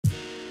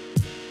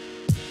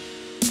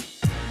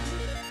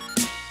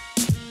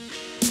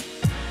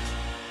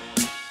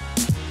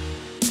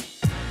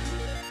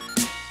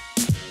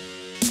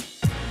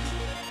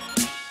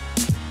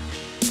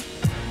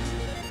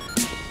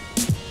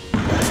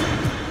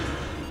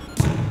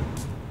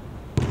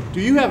Do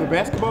you have a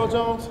basketball,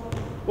 Jones?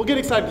 We'll get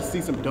excited to see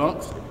some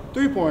dunks,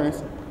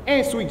 three-pointers,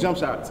 and sweet jump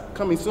shots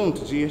coming soon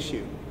to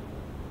GSU.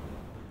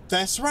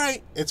 That's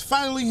right, it's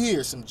finally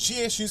here, some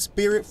GSU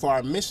spirit for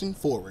our mission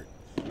forward.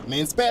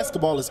 Men's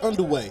basketball is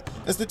underway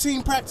as the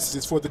team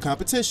practices for the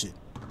competition.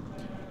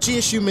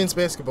 GSU men's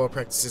basketball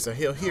practices are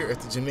held here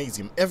at the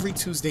gymnasium every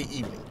Tuesday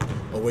evening,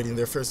 awaiting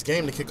their first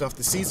game to kick off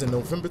the season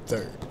November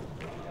 3rd.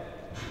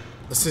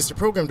 Assistant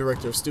Program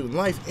Director of Student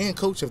Life and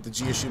coach of the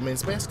GSU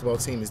men's basketball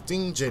team is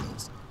Dean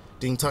Jennings.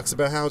 Dean talks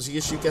about how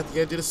GSU got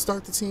the idea to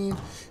start the team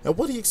and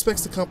what he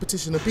expects the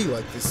competition to be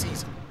like this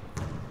season.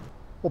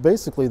 Well,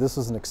 basically, this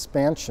is an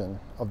expansion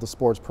of the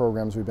sports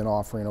programs we've been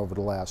offering over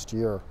the last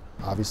year.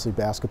 Obviously,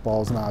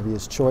 basketball is an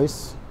obvious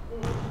choice,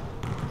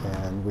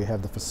 and we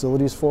have the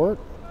facilities for it,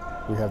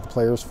 we have the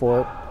players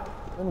for it,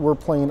 and we're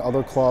playing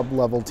other club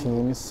level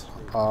teams,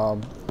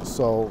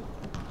 so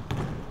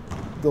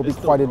there'll be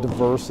quite a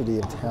diversity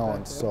of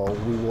talent, so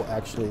we will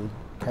actually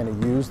kind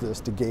of use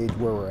this to gauge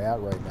where we're at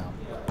right now.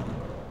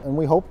 And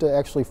we hope to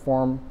actually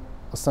form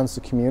a sense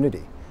of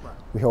community.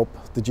 We hope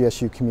the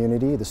GSU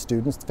community, the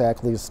students, the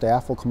faculty, the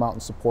staff will come out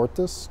and support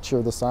this,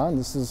 cheer this on.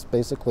 This is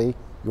basically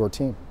your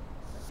team.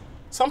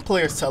 Some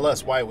players tell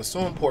us why it was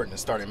so important to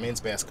start a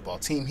men's basketball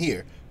team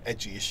here at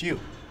GSU.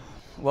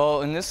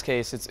 Well, in this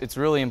case, it's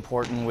really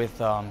important with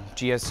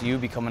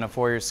GSU becoming a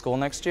four-year school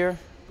next year.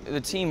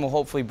 The team will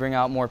hopefully bring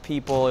out more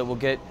people. It will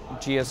get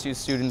GSU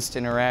students to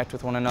interact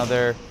with one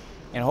another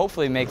and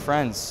hopefully make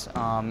friends,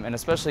 and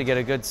especially get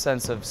a good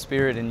sense of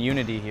spirit and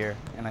unity here.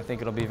 And I think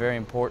it'll be very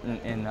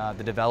important in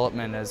the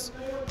development as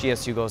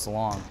GSU goes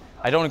along.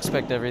 I don't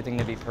expect everything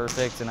to be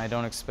perfect, and I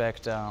don't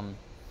expect,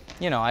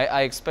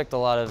 I expect a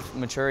lot of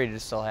maturity to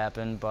still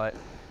happen, but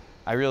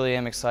I really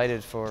am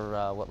excited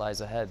for what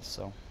lies ahead.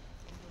 So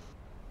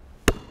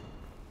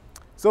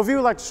if you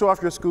would like to show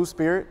off your school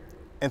spirit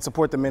and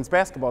support the men's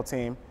basketball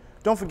team,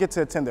 don't forget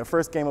to attend their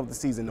first game of the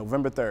season,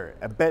 November 3rd,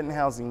 at Benton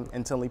Housing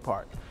in Tinley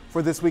Park.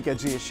 For This Week at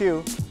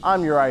GSU,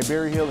 I'm Uriah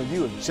Berryhill, and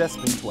you have just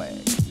been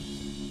twagged.